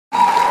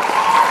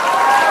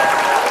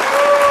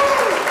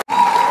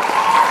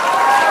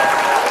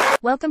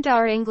Welcome to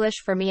our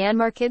English for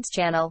Myanmar Kids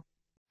channel.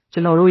 ကျွ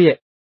န်တော်တို့ရဲ့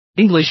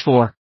English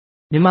for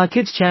Myanmar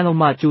Kids channel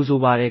မှာကြိုဆို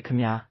ပါရခင်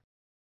ဗျာ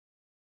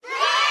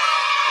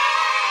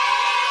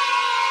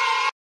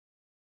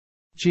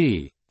G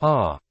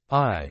R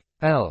I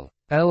L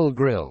L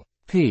grill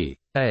P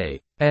A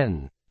N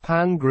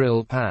pan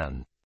grill pan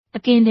အ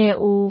ကင်တဲ့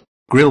ဦး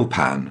Grill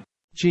pan.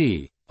 G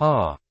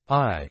R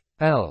I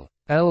L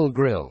L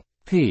grill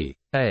P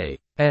A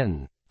N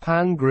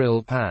pan grill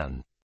pan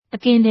အ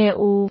ကင်တဲ့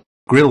ဦး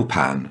Grill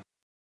pan.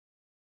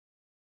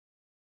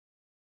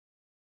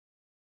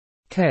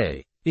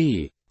 K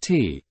E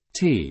T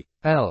T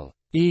L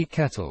E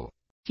kettle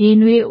ရေ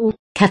နွေးဦး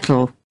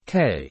kettle, K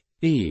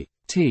E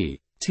T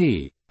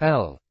T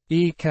L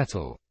E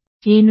kettle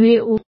ရေနွေး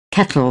ဦး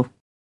kettle,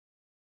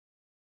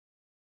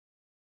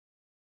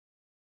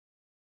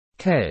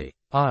 K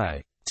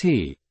I T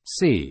C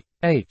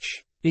H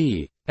E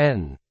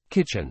N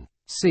kitchen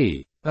C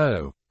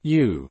O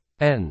U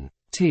N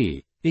T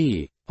E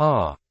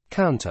R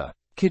counter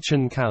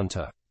kitchen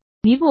counter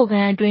မိဖို့က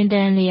န်အတွင်းတ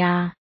န်းလျာ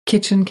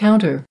kitchen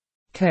counter,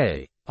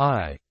 K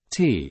I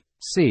T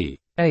C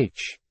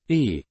H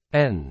E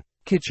N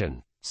kitchen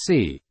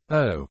C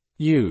O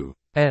U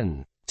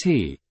N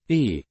T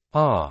E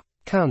R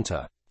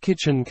counter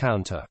kitchen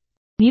counter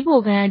မိ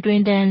ဖို့ကန်အတွ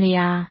င်းတန်း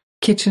လျာ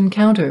kitchen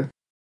counter,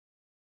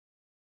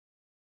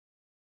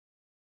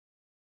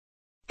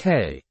 K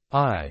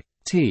I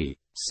T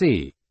C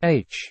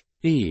H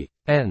E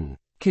N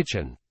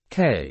kitchen K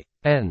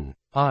N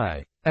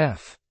I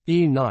F E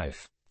knife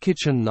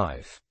kitchen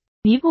knife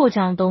မိဖို့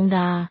ချောင်သုံး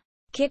တာ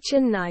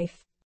Kitchen knife.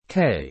 K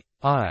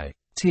I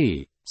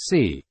T C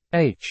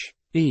H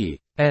E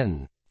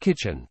N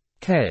kitchen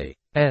K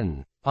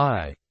N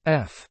I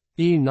F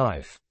E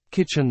knife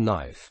kitchen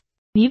knife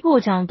မိဖို့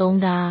ချောင်သုံး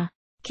တာ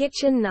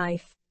Kitchen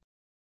knife.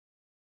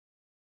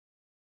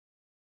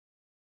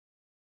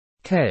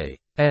 K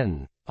N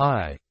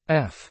I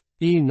F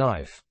E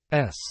knife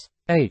S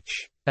H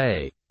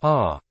A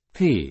R P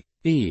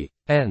E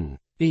N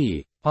E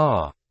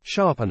R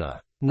sharpener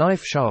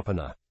knife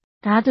sharpener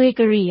ဓာသွေး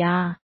ကရိယာ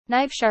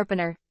Knife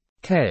sharpener.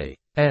 K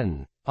N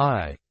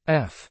I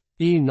F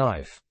E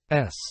knife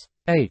S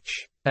H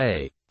A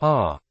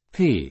R P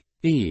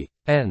E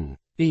N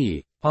E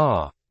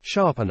R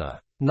sharpener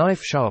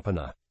knife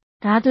sharpener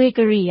ဓာသွေးက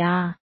ရိယာ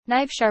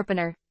Knife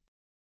sharpener.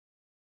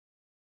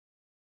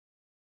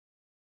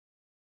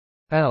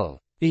 L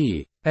E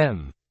M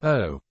O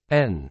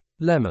N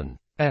lemon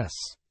S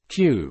Q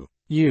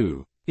U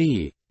E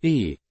E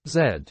Z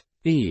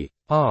E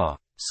R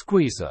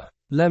squeezer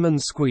lemon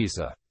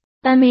squeezer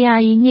တံမယာ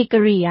ရီညစ်က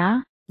ရိယာ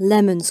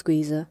lemon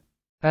squeezer,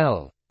 L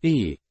E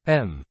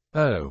M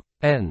O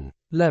N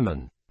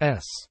lemon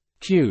S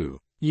Q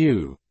U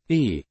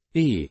E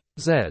E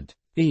Z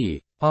E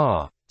R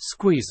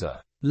squeezer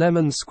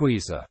lemon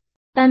squeezer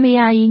တံမ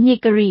ယာရီညစ်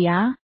ကရိယာ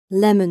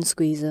lemon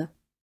squeezer,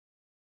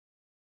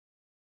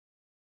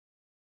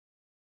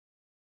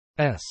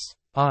 S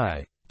I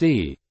D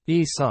E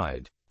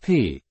side P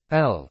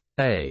L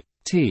A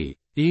T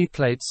E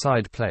plate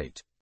side plate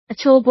အ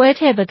ချိုပွဲ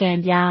ထဲပကံ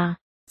ပြာ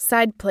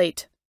Side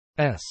plate.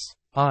 S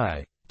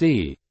I D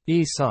E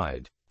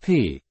side P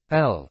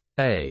L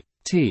A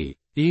T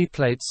E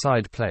plate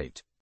side plate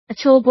အ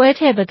ချိုပွဲ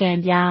ထဲပကံ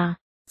ပြာ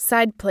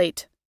Side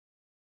plate.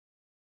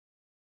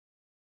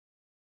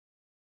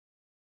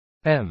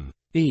 M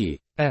E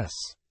S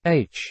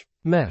H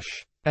mesh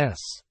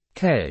S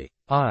K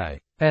I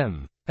M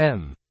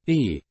M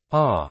E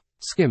R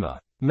skimmer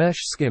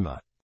mesh skimmer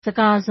စ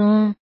ကားစွ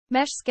န်း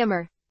Mesh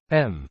skimmer.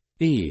 M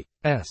E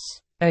S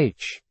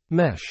H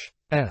mesh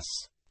S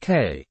K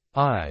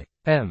I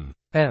M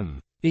M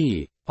E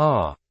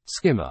R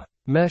skimmer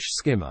mesh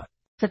skimmer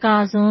စ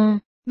ကားစွန်း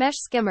Mesh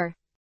skimmer.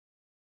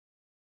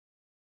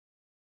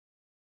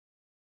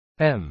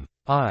 M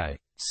I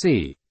C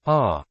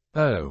R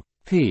O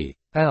P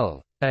L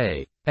A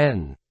N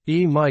E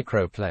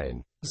microplane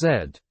Z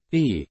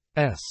E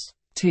S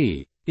T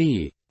E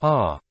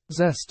R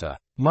zester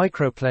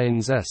microplane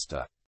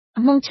zester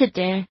အမှုန့်ချစ်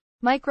တယ်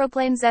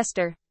Microplane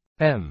zester.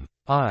 M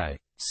I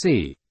C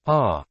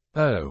R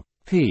O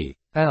P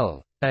L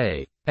A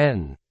N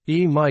E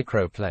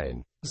microplane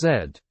Z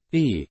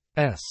E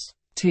S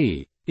T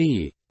E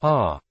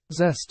R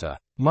zester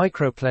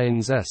microplane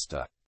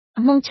zester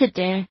အမှုန့်ချစ်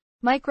တယ်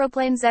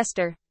Microplane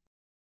zester.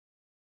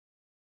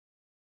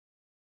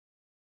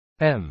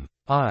 M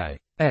I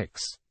X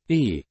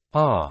E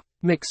R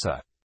mixer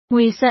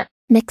ငွေဆက်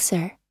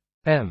mixer,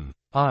 M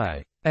I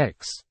X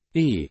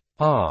E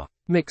R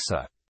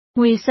mixer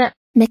ငွေဆက်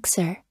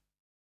mixer,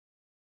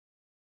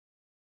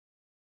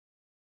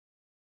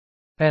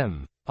 M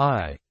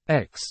I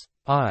X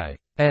I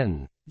N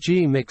G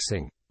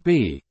mixing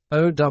B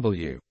O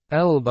W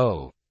L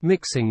bowl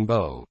mixing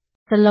bowl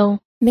စလုံး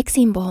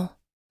mixing bowl,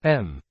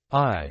 M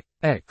I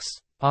X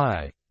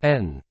I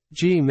N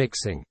G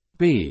mixing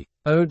B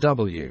O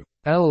W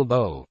L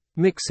bowl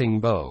mixing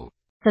bowl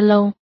စ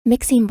လုံး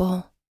mixing bowl,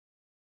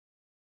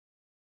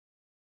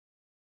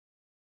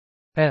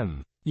 M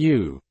U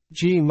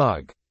G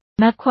mug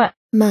မက်ခွက်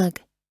mug,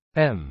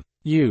 M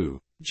U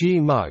G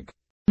mug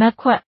မက်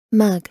ခွက်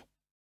mug,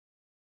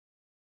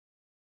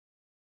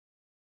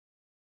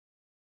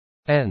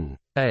 N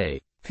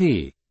A P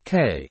K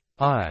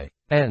I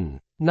N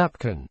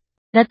napkin,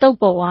 လက်တုပ်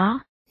ပေါ်ဝါ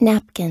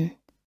napkin,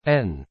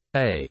 N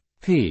A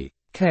P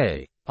K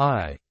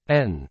I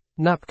N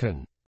napkin,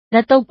 လ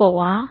က်တုပ်ပေါ်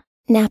ဝါ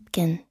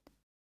napkin,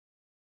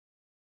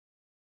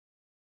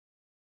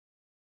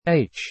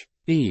 H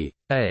E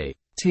A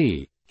T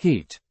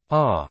heat,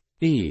 R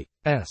E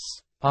S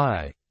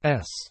I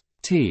S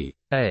T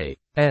A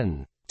N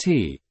T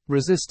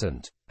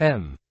resistant,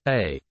 M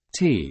A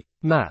T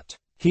mat,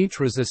 heat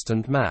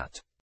resistant mat,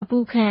 အပူ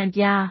ခံအ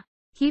ပြား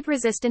Heat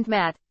resistant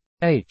mat.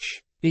 H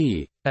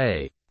E A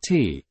T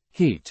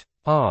heat,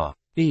 R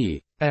E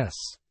S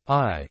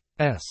I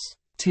S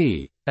T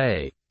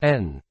A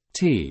N T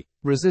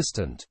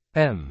resistant,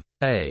 M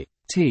A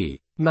T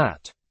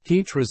mat,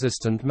 heat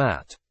resistant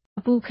mat,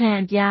 အပူခံ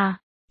အပြား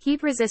Heat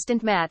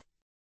resistant mat.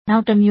 နော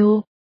က်တစ်မျိုး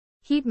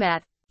Heat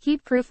mat. Heat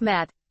proof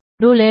mat.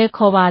 လို့လည်း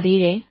ခေါ်ပါသေး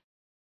တယ်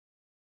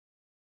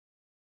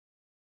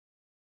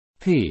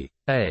P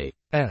A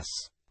S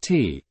T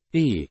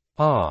E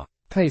R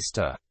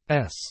paster,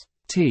 S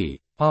T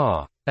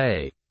R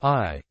A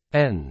I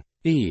N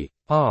E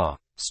R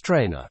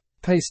strainer,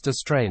 paster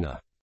strainer,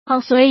 ဟော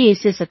က်ဆွဲရည်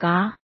စစ်စ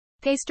ကား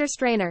Paster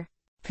strainer.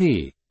 P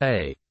A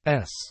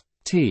S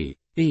T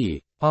E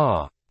R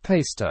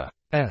paster,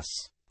 S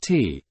T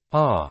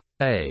R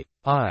A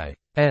I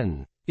N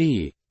E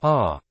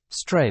R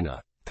strainer,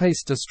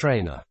 paster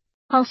strainer,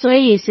 ဟောက်ဆွဲ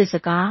ရည်စစ်စ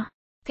ကား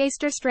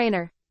Paster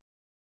strainer.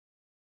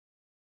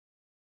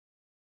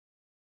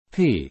 P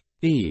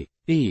E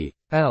E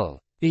L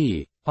E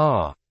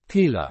R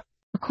peeler,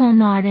 အခွန်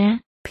နွားတန်း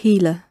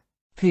peeler,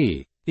 P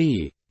E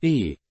E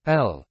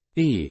L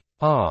E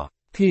R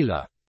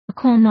peeler, အ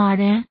ခွန်နွား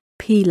တန်း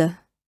peeler,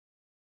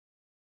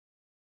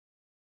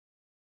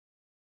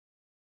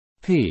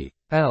 P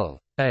L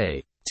A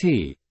T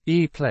E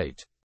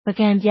plate, ပ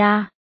ကံပြား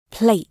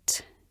plate,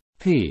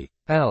 P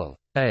L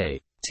A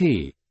T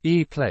E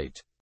plate,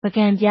 ပ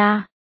ကံပြား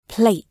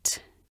plate,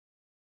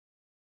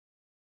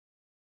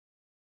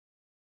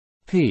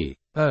 P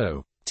O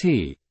T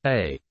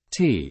A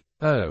T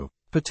O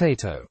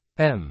potato,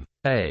 M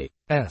A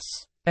S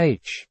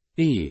H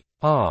E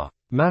R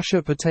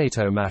masher,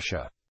 potato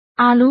masher,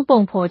 အာလူး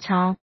ပုံဖော်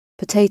ချောင်း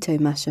potato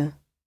masher,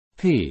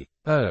 P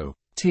O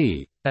T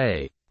A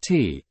T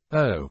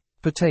O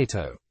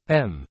potato,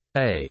 M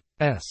A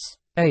S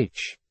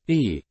H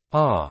E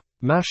R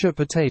masher,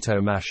 potato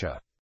masher,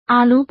 အာ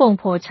လူးပုံ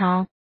ဖော်ချော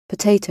င်း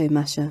potato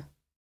masher,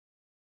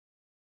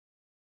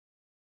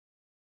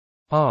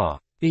 R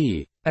E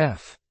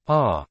F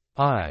R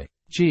I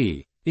G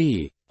E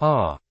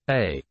R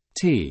A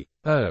T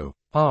O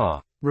R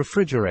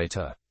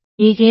refrigerator,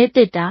 ရေခဲတ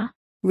စ်တာ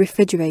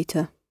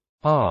refrigerator,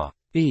 R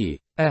E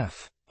F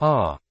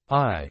R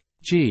I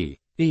G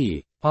E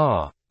R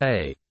A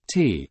T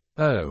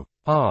O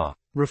R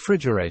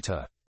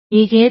refrigerator,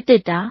 ရေခဲတ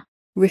စ်တာ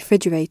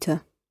refrigerator,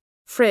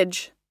 Fridge.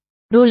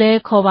 လို့လည်း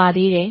ခေါ်ပါ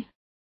သေးတယ်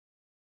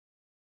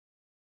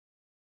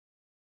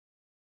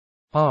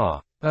R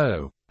O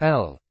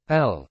L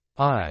L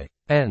I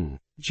N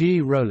G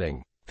rolling,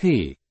 P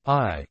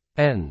I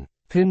N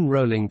pin,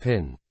 rolling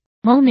pin,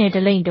 မုံနယ်တ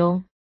လိမ့်တုံး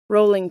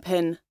Rolling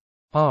pin.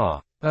 R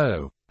O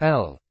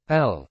L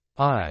L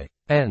I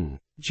N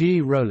G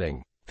rolling,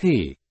 P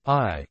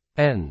I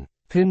N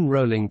pin,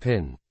 rolling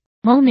pin,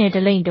 မုံနယ်တ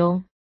လိမ့်တုံး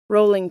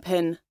Rolling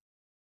pin.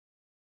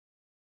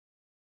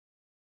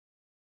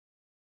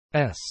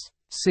 S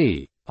C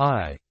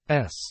I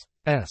S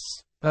S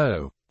O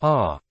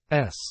R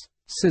S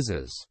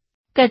scissors,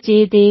 ကက်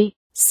ကြီးသေး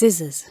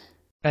scissors,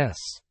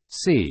 S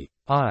C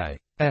I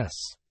S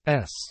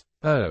S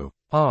O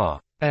R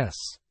S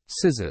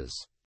scissors,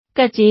 က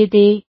က်ကြီး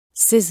သေး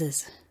scissors,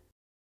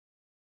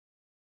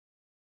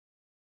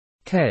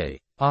 K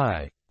I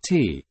T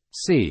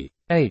C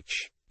H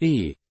E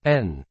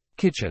N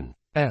kitchen,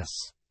 S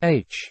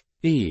H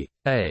E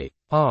A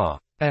R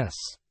S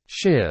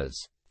shears,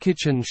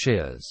 kitchen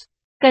shears,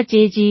 ကက်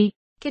ကြီးကြီး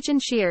Kitchen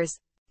shears.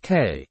 K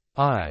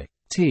I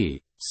T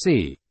C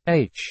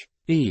H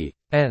E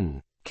N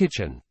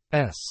kitchen,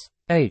 S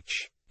H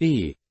E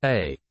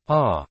A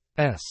R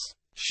S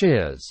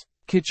shears,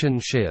 kitchen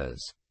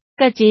shears,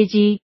 ကက်ကြီး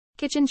ကြီး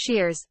Kitchen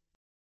shears.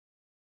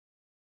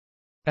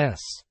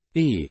 S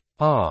E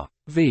R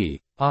V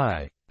I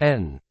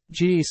N G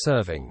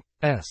serving,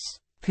 S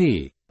P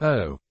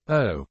O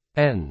O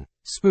N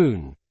spoon,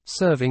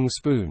 serving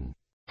spoon,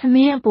 ထမ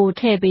င်းအပူ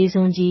ထည့်ပေး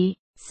စွန်ကြီး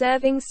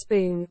Serving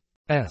spoon.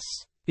 S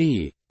E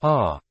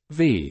R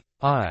V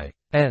I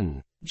N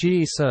G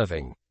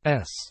serving,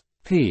 S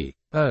P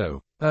O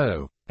O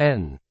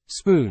N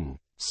spoon,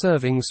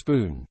 serving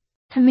spoon,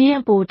 ထမင်း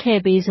အပူထ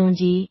ည့်ပေးစွန်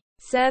ကြီး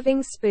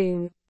Serving spoon.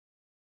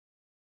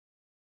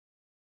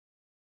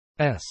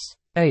 S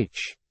H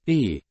E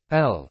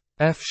L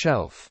F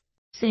shelf,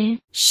 စင်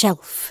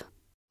shelf,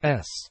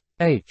 S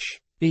H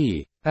E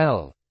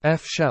L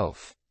F shelf,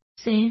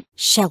 စင်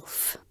shelf,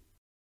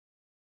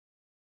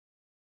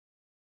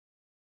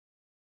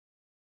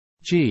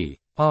 G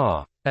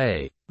R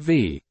A V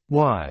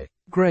Y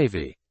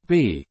gravy, B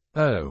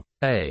O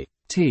A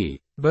T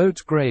boat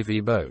gravy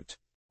boat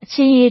အချ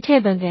င်းရည်ထ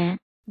ည့်ပံကန်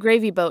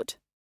Gravy boat.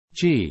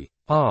 G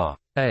R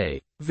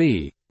A V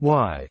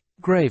Y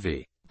gravy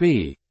B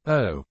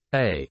O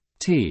A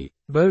T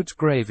boat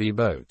gravy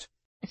boat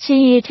အချ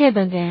င်းရည်ထည့်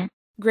ပံကန်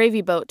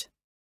Gravy boat.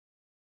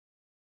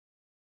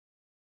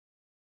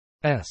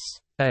 S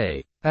A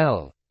L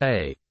A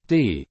D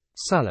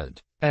salad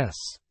S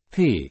P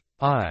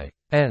I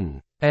N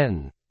N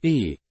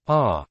E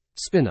R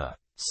spinner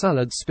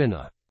salad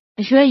spinner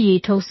အရွက်ရည်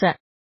ထုတ်ဆက်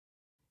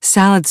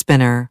Salad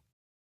spinner.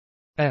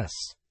 S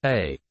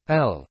A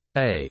L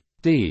A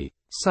D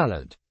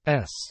salad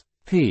S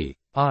P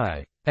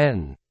I N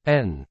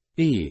N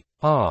E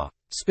R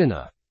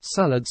spinner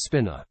salad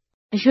spinner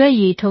အရွက်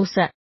ရည်ထုတ်ဆ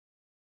က်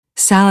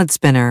Salad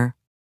spinner.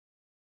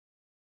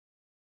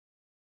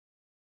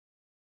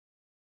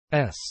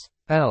 S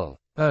L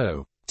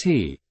O T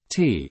T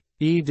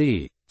E D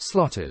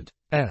slotted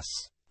S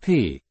P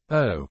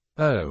O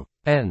O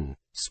N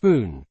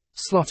spoon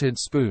slotted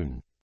spoon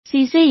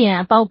စီစစ်ရန်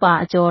အပေါက်ပါ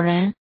အကျော်ရ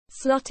န်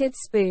Slotted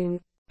spoon.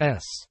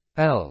 S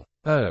L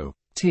O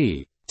T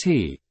T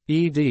E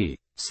D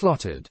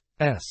slotted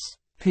S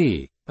P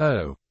O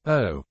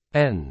O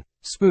N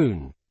spoon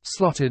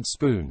slotted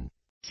spoon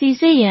စီ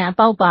စစ်ရန်အ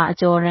ပေါက်ပါအ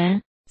ကျော်ရန်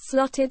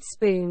Slotted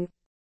spoon.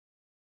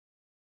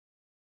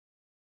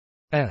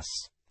 S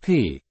P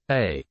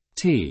A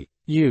T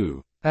U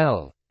L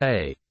A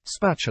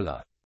spatula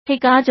ထိ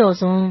တ်ကားကျော်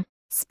စွန်း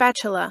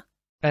Spatula.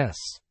 S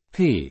P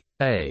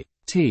A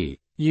T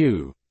U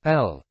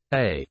L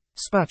A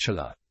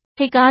spatula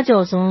ထိတ်ကား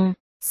ကျော်စွန်း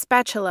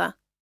Spatula.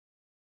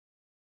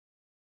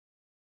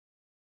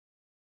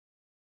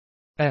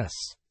 S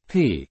P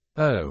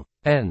O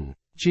N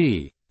G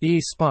E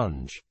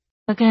sponge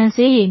ပကံ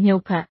ဆေးရည်မြု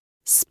ပ်ဖတ်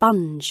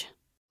Sponge.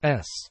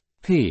 S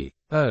P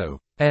O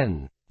N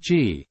G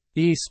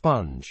E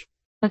sponge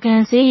ပကံ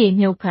ဆေးရည်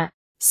မြုပ်ဖတ်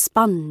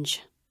Sponge.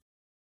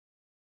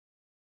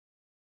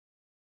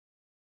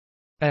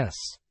 S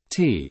T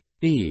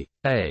E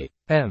A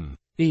M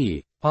E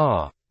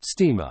R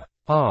steamer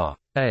R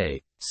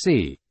A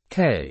C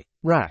K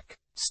rack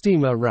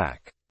steamer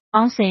rack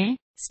အောင်းစင်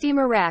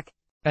Steamer rack.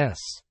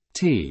 S T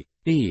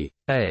E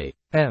A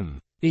M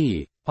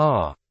E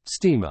R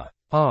steamer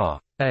R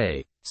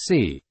A C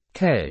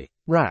K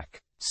rack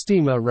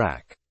steamer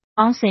rack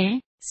အောင်းစင်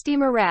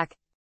Steamer rack.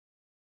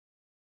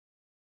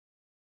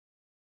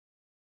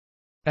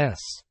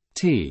 S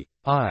T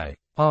I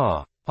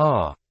R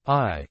R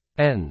I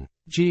N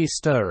G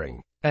stirring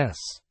S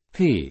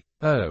P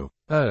O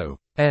O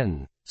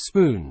N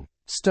spoon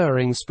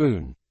stirring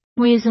spoon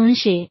ငွေစွန်း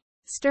ရှည်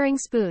Stirring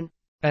spoon.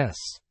 S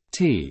T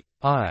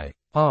I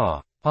R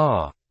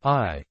R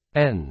I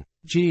N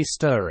G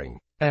stirring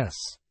S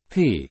P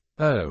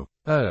O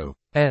O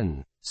N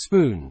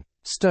spoon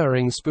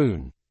stirring spoon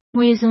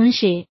ငွေစွန်း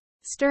ရှည်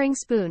Stirring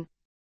spoon.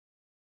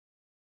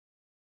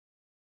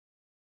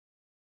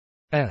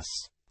 S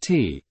T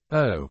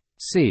O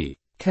C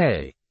K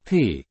P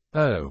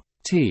O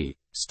T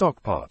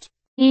stockpot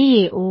အေး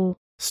ရီအို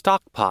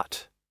Stockpot.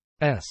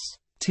 S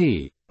T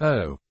O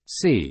C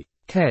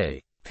K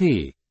P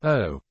O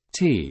T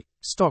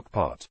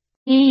stockpot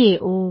အေးရီ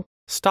အို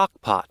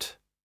Stockpot.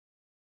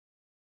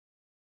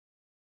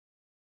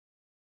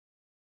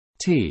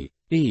 T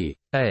E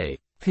A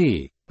P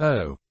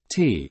O T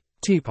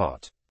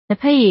teapot တစ်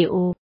ဖက်ရီ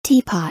အို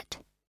Teapot.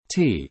 T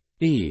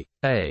E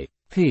A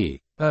P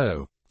O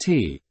T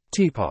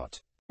teapot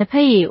တစ်ဖ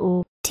က်ရီအို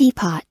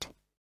Teapot.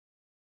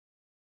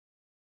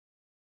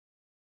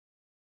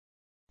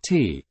 T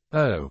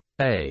O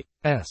A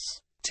S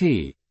T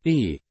E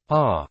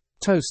R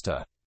toaster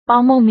ပေါ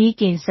င်မုတ်မီး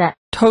ကင်ဆက်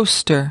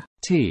Toaster.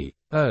 T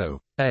O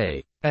A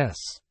S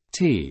T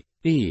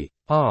E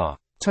R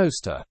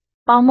toaster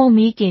ပေါင်မုတ်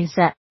မီးကင်ဆ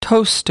က်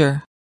Toaster.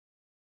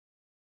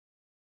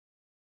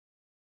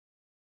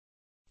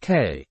 K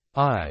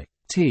I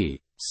T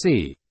C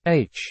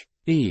H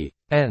E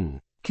N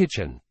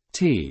kitchen T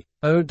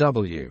O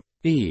W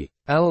E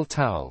L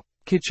towel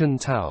kitchen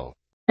towel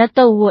လက်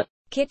တော့ဝတ်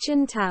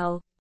Kitchen towel.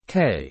 K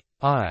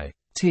I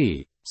T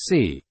C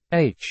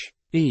H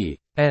E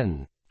N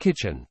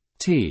kitchen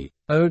T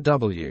O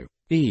W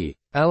E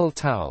L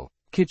towel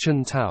kitchen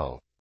towel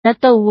လက်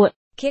တော့ဝတ်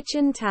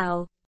Kitchen towel.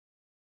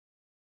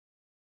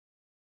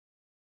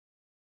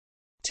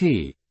 T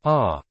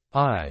R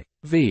I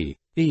V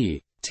E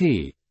T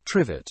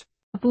trivet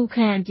အပူ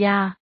ခံအ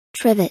ပြား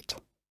Trivet.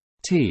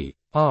 T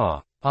R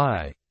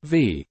I V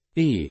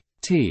E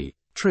T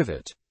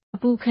trivet အ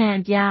ပူခံ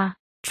အပြား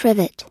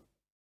Trivet.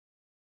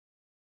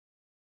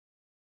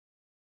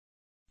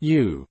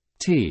 U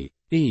T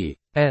E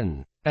N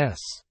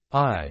S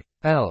I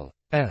L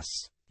S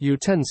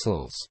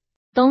utensils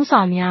သုံး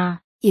ဆောင်များ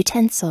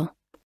Utensil.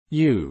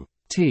 U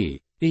T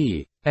E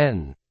N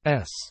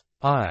S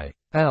I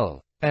L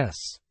S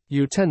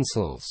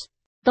utensils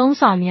သုံး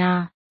ဆောင်များ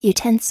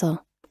Utensil.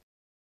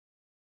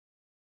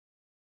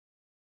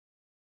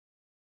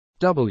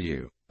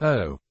 W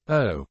O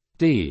O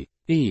D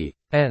E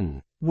N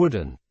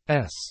wooden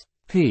S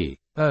P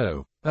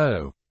O O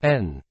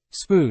N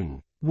spoon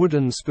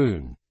wooden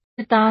spoon တ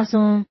စ်သားစွ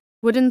န်း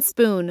Wooden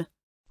spoon.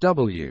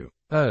 W-O-O-D-E-N,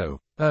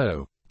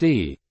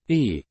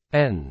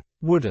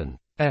 wooden,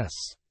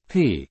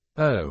 S-P-O-O-N,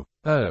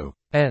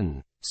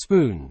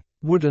 spoon,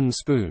 wooden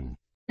spoon.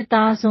 အ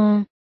သားစွန်း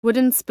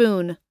Wooden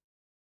spoon.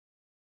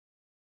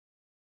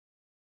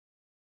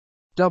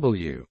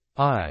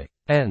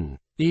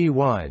 W-I-N-E,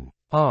 wine,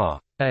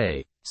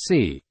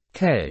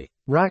 R-A-C-K,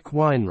 rack,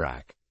 wine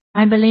rack.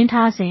 အိုင်ပလင်း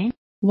ထားစဉ်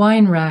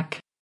Wine rack.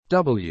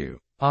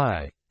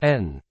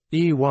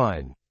 W-I-N-E,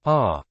 wine,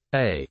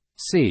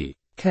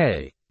 R-A-C-K,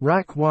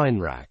 rack, wine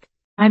rack.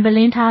 အိုင်ပလ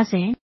င်းထားစ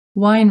ဉ်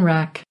Wine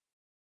rack.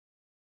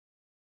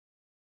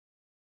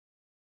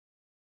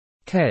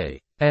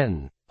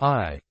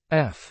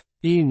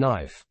 K-N-I-F-E,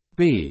 knife,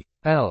 B-L-O-C-K,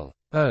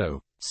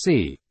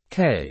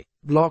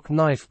 block,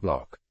 knife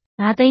block.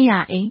 ငါသိန်းရ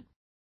အိမ်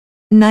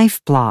Knife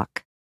block.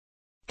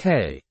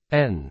 K-N-I-F-E,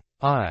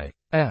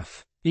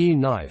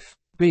 knife,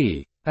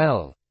 B-L-O-C-K,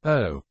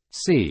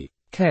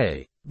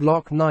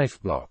 block, knife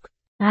block.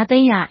 ငါသိ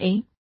န်းရအိမ်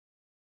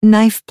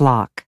Knife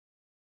block.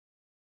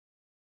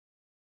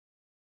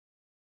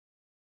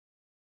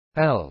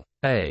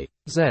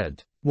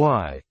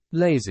 L-A-Z-Y,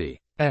 lazy,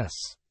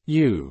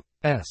 S-U-S-A-N,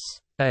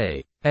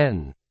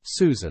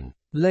 Susan,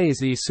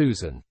 lazy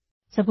Susan.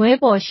 စပွဲ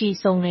ပေါ်ရှိ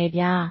စုံလေ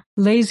ဗျာ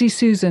Lazy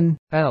Susan.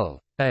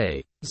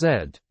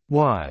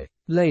 L-A-Z-Y,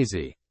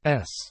 lazy,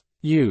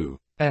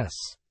 S-U-S-A-N,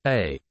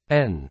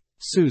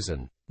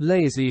 Susan,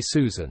 lazy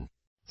Susan.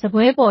 စ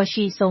ပွဲပေါ်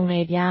ရှိစုံ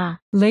လေဗျာ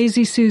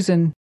Lazy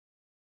Susan.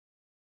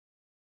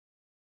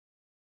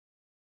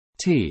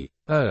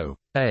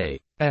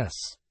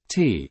 T-O-A-S-T,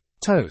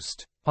 toast,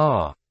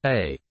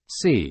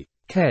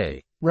 R-A-C-K,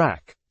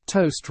 rack,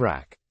 toast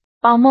rack.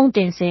 ပေါင်မုံတ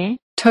င်စဉ်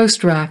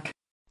Toast rack.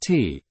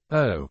 T-O-A-S-T,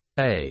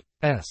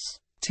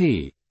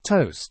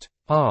 toast,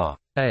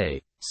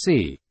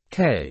 R-A-C-K,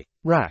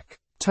 rack,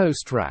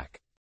 toast rack.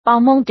 ပေါ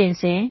င်မုံတင်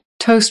စဉ်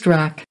Toast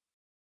rack.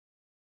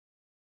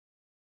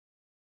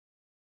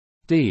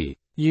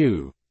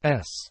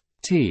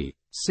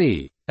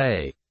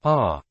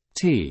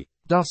 D-U-S-T-C-A-R-T,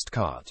 dust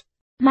cart.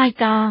 မိုက်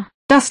ကာ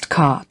Dust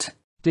cart.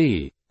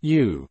 D-U-S-T-C-A-R-T,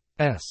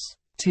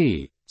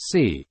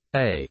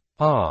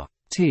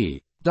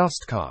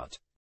 dust cart.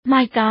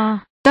 မိုက်ကာ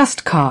Dust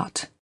cart.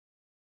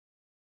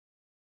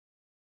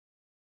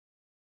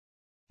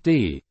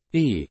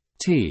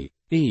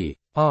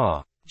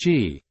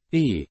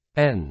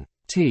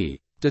 D-E-T-E-R-G-E-N-T,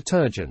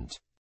 detergent.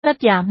 သက်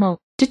ပြမှုတ်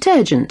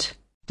Detergent.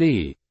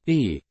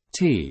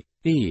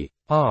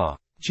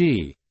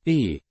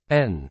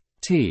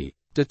 D-E-T-E-R-G-E-N-T,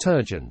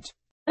 detergent.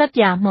 သက်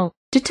ပြမှုတ်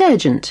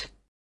Detergent.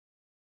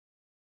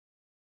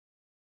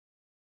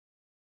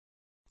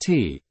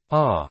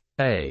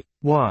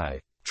 T-R-A-Y,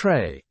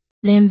 tray.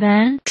 လင်ပ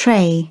န်း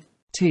Tray.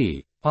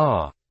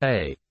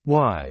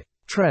 T-R-A-Y,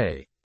 tray.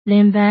 လ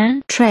င်ပန်း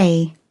Tray.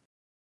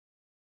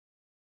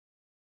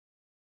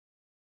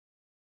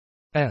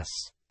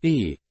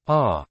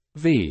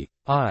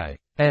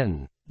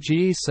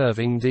 S-E-R-V-I-N-G,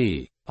 serving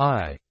D-I-S-H,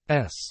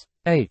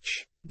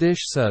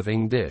 dish,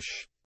 serving dish.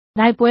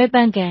 လိုက်ပွဲပ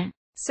န်းကန်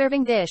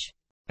Serving dish.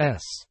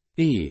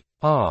 S-E-R-V-I-N-G,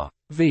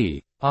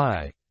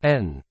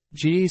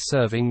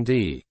 serving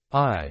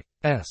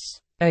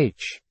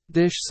D-I-S-H,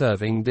 dish,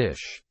 serving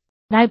dish.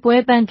 လိုက်ပွဲ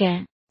ပန်းကန်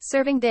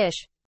Serving dish.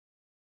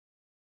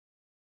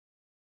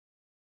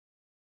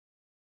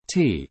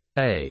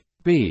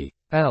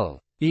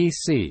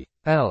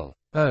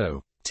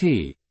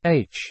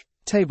 T-A-B-L-E-C-L-O-T-H,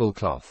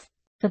 tablecloth.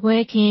 စပွဲ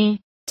ခင်း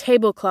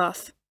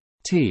Tablecloth.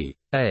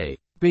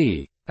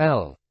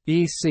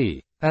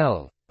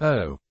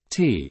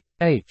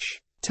 T-A-B-L-E-C-L-O-T-H,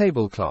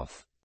 tablecloth.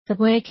 စ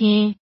ပွဲခ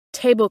င်း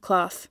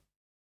Tablecloth.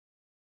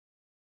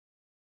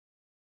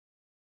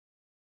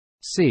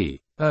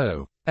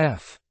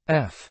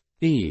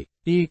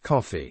 C-O-F-F-E-E,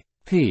 coffee.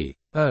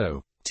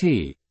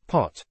 P-O-T,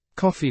 pot,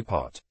 coffee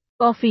pot.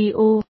 ကော်ဖီ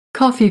အို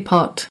Coffee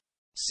pot.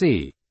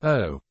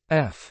 C-O-F-F-E-E,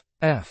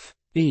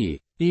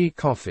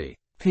 coffee.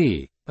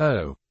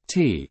 P-O-T,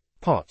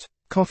 pot,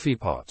 coffee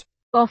pot.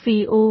 ကော်ဖီ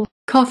အို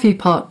Coffee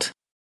pot.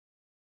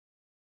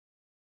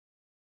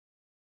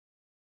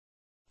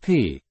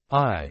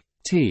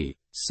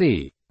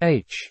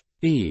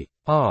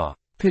 P-I-T-C-H-E-R,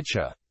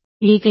 pitcher.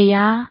 ရေက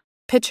ရား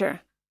Pitcher.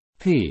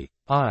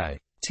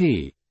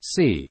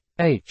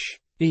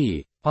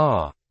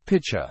 P-I-T-C-H-E-R,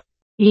 pitcher.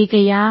 ရေက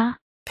ရား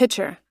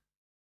Pitcher.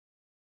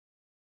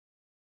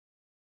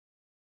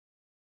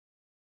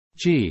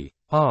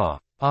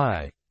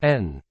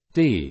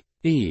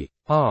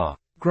 G-R-I-N-D-E-R,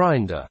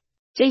 grinder.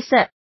 ကျိတ်ဆ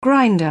က်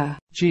Grinder.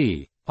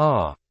 G-R-I-N-D-E-R,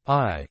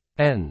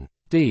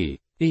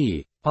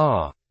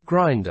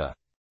 grinder.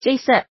 ကျိ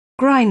တ်ဆက်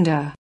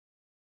Grinder.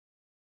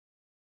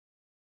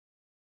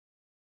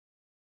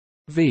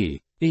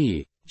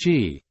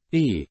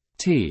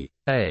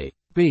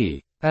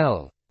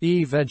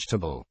 V-E-G-E-T-A-B-L-E,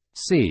 vegetable.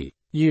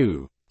 C-U-T-T-E-R,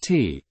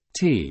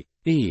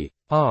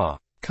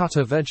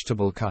 cutter,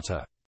 vegetable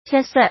cutter. ချ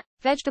က်ဆက်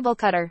Vegetable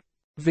cutter.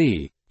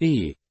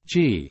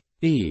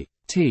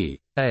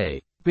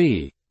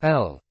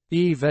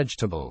 V-E-G-E-T-A-B-L-E,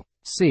 vegetable.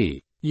 C-U-T-T-E-R,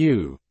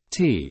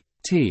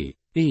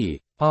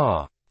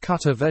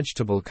 cutter,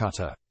 vegetable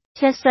cutter.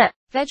 ချက်ဆက်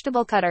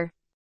Vegetable cutter.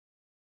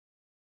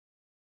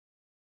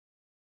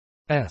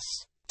 S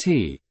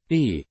T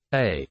E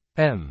A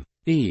M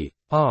E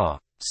R,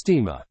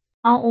 steamer.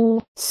 အောင်းအိုး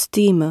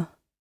steamer,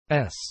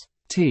 S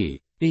T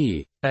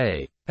E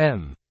A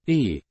M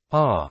E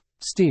R,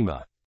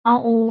 steamer. အော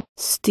င်းအိုး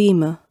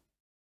steamer,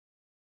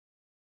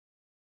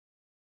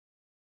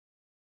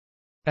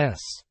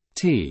 S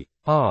T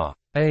R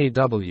A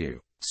W,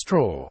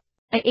 straw.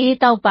 အေး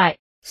တောက်ပိုက်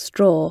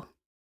straw,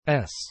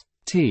 S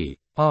T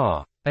R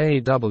A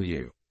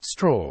W,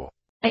 straw.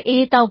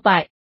 အေးတောက်ပို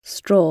က်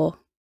straw,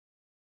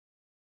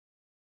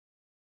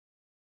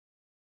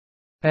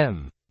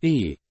 M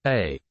E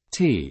A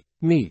T,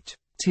 meat,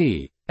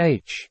 T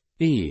H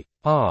E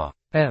R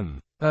M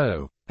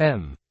O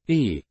M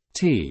E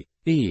T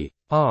E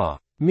R,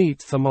 meat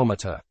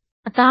thermometer.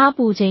 အသား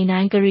ပူချိန်တို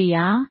င်းကိရိ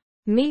ယာ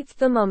Meat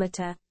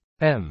thermometer.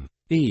 M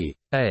E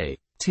A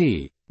T,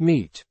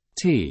 meat,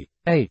 T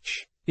H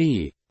E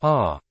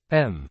R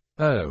M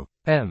O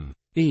M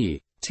E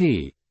T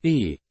E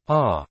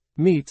R,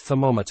 meat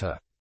thermometer.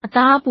 အ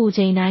သားပူ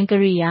ချိန်တိုင်းကိ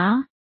ရိယာ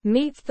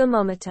Meat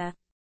thermometer.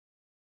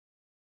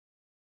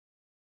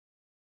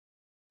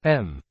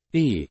 M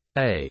E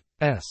A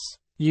S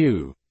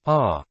U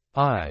R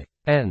I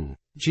N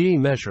G,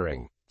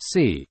 measuring,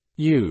 C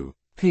U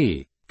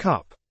P,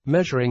 cup,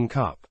 measuring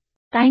cup.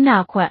 တိုင်းတာ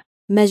ခွက်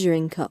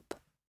measuring cup,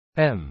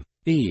 M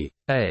E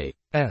A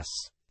S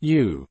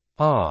U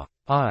R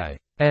I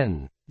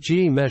N G,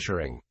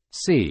 measuring,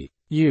 C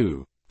U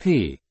P,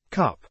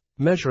 cup,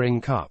 measuring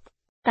cup.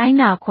 တိုင်း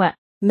တာခွက်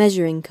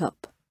measuring cup,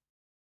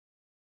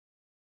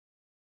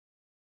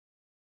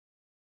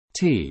 T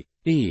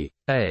E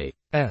A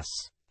S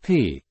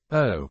P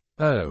O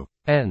O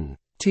N,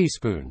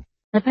 teaspoon.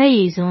 လက်ဖက်ရ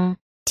ည်စွန်း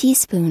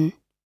teaspoon,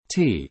 T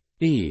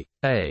E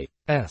A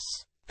S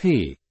P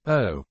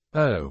O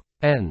O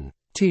N,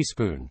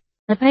 teaspoon.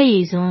 လက်ဖက်ရ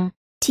ည်စွန်း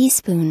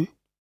teaspoon,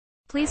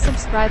 Please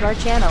subscribe our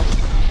channel.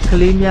 က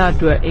လေးများအ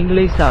တွက်အင်္ဂ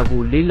လိပ်စာ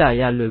ကိုလေ့လာ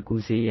ရလွယ်ကူ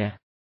စေရန်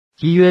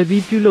ရည်ရွယ်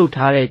ပြီးပြုလုပ်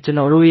ထားတဲ့ကျွန်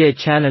တော်တို့ရဲ့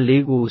channel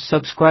လေးကို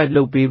subscribe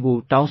လုပ်ပေးဖို့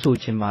တောင်းဆို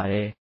ချင်ပါတ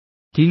ယ်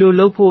ဒီလို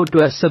လုပ်ဖို့အ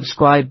တွက်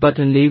subscribe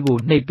button လေးကို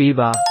နှိပ်ပေး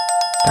ပါ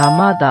ဒါ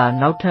မှသာ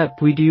နောက်ထပ်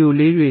ဗီဒီယို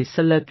လေးတွေဆ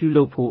က်လက်ပြု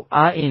လုပ်ဖို့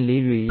အားအင်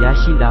လေးတွေရ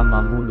ရှိလာမှာ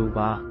မို့လို့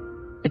ပါ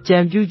အကြံ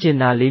ပြုချင်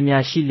တာလေး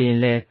များရှိရင်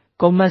လည်း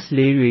comments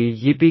လေးတွေ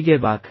ရေးပေးခဲ့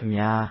ပါခင်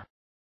ဗျာ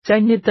ကြို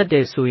က်နှစ်သက်တ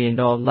ယ်ဆိုရင်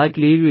တော့ like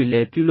လေးတွေလ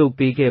ည်းပြုလုပ်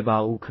ပေးခဲ့ပါ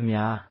ဦးခင်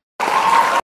ဗျာ